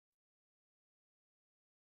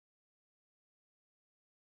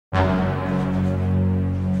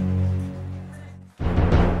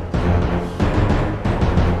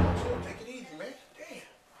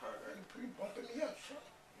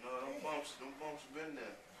bumps have been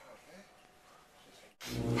there.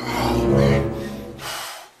 Oh, man.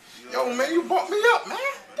 Yo, man, you bumped me up, man.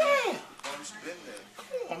 Damn. Bumps been there. Come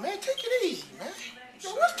on, man. Take it easy, man. Yo,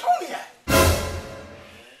 where's Tony at?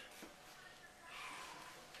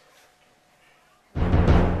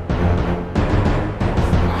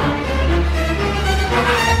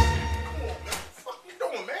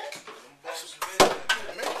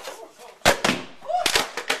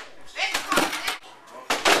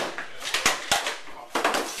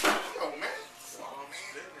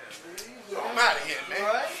 I'm out of here, man.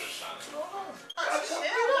 What?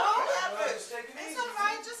 It's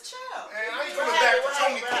alright, just chill. Man, I ain't coming back till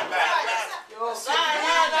Tony come back. What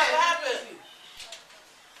happened?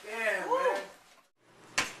 Yeah, man.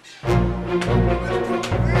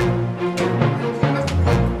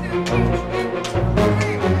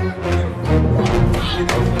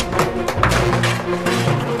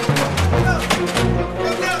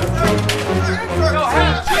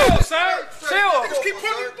 Chill, sir. Chill. Niggas keep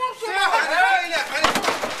putting these bumps on my head.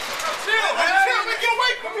 Chill, man. Chill, man. Get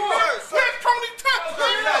away from me. Where's Tony Tuck?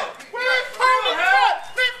 Where's Tony Tuck?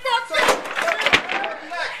 Big fuck that.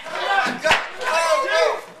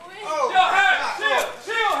 Yo, Hap,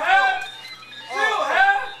 chill, Hap. Chill,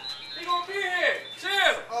 Hap. He gonna be here.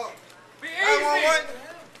 Chill. Be easy.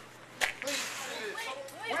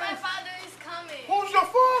 Wait, my father is coming. Who's your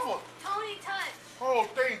father? Tony Tuck. Oh,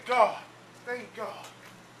 thank God. Thank God.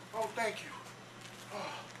 Oh, thank you.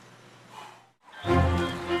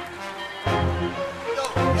 Yo,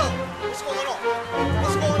 what's going on?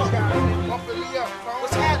 What's going on? Bumping me up, Tony.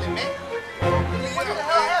 What's happening, man? What the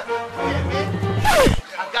hell happened? Yeah, man.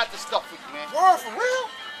 I got the stuff for you, man. Word, for real?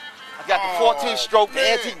 I got the 14 stroke, the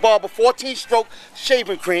antique Barber 14 stroke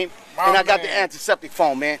shaving cream, and I got the antiseptic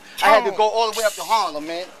foam, man. I had to go all the way up to Harlem,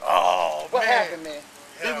 man. Oh, What man. happened, man?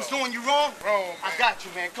 They was doing you wrong? Wrong, man. I got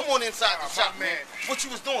you, man. Come on inside the shop, man. What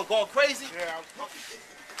you was doing? Going crazy? Yeah.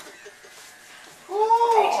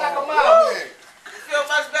 Ooh, check him out. You feel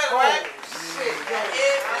much better, right? Shit, that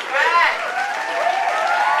is right.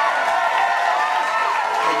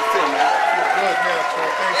 How you feel, man? Good, man.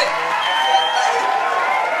 Thank you, man.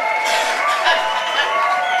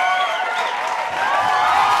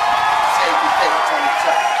 Save your day, Tony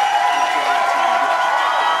Tuck.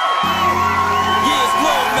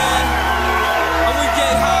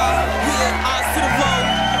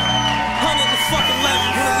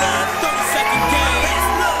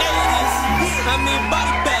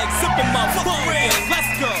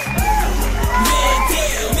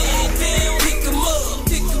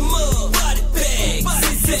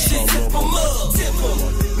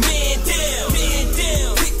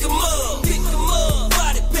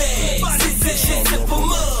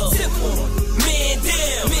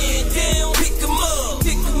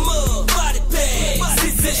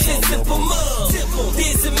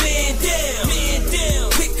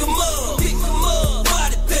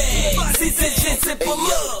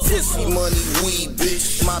 Tipsy money, weed,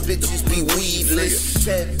 bitch. My bitches be weaveless.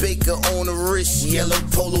 Ted Baker on the wrist, yellow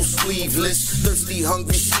polo sleeveless. Thirsty,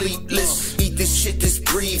 hungry, sleepless. Eat this shit, this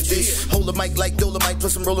breathe this. Hold a mic like Dolomite,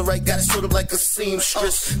 plus I'm roller right. Got it sort of like a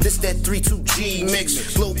seamstress. This that 3-2G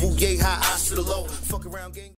mix. Global, yay high, eyes to the low. Fuck around, gang.